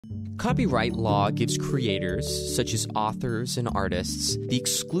Copyright law gives creators, such as authors and artists, the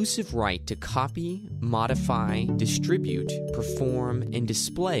exclusive right to copy, modify, distribute, perform, and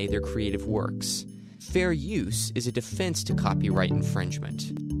display their creative works. Fair use is a defense to copyright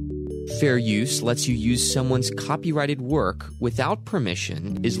infringement. Fair use lets you use someone's copyrighted work without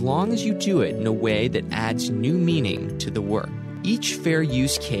permission as long as you do it in a way that adds new meaning to the work. Each fair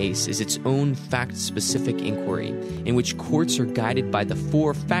use case is its own fact-specific inquiry, in which courts are guided by the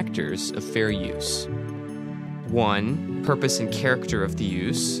 4 factors of fair use. 1. Purpose and character of the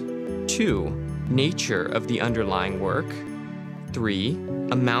use. 2. Nature of the underlying work. 3.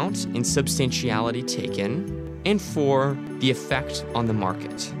 Amount and substantiality taken. And 4. The effect on the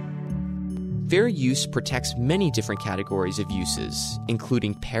market. Fair use protects many different categories of uses,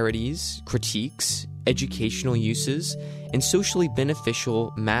 including parodies, critiques, educational uses, and socially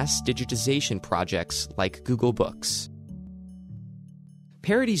beneficial mass digitization projects like Google Books.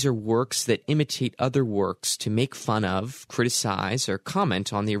 Parodies are works that imitate other works to make fun of, criticize, or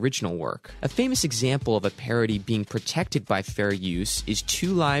comment on the original work. A famous example of a parody being protected by fair use is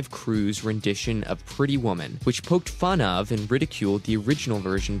Two Live Crew's rendition of Pretty Woman, which poked fun of and ridiculed the original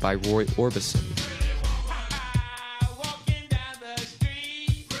version by Roy Orbison.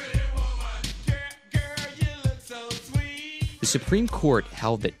 The Supreme Court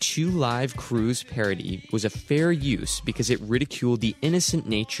held that Two Live Crew's parody was a fair use because it ridiculed the innocent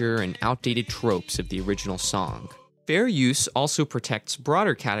nature and outdated tropes of the original song. Fair use also protects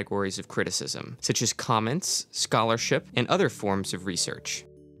broader categories of criticism, such as comments, scholarship, and other forms of research.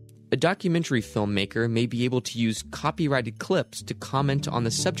 A documentary filmmaker may be able to use copyrighted clips to comment on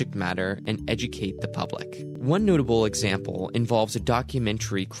the subject matter and educate the public. One notable example involves a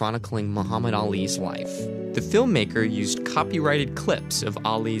documentary chronicling Muhammad Ali's life. The filmmaker used copyrighted clips of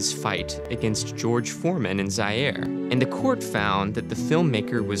Ali's fight against George Foreman in Zaire, and the court found that the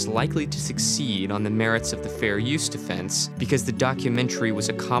filmmaker was likely to succeed on the merits of the fair use defense because the documentary was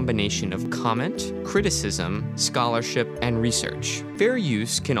a combination of comment, criticism, scholarship, and research. Fair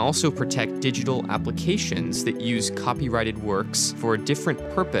use can also protect digital applications that use copyrighted works for a different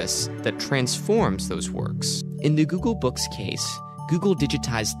purpose that transforms those works. In the Google Books case, Google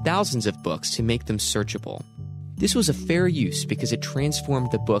digitized thousands of books to make them searchable. This was a fair use because it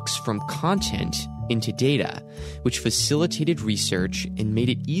transformed the books from content into data, which facilitated research and made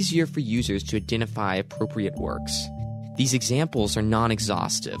it easier for users to identify appropriate works. These examples are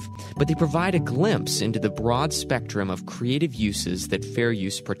non-exhaustive, but they provide a glimpse into the broad spectrum of creative uses that fair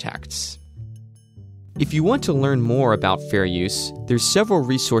use protects. If you want to learn more about fair use, there's several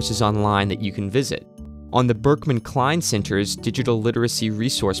resources online that you can visit. On the Berkman Klein Center's Digital Literacy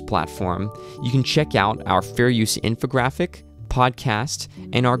Resource Platform, you can check out our fair use infographic, podcast,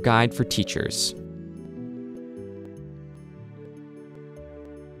 and our guide for teachers.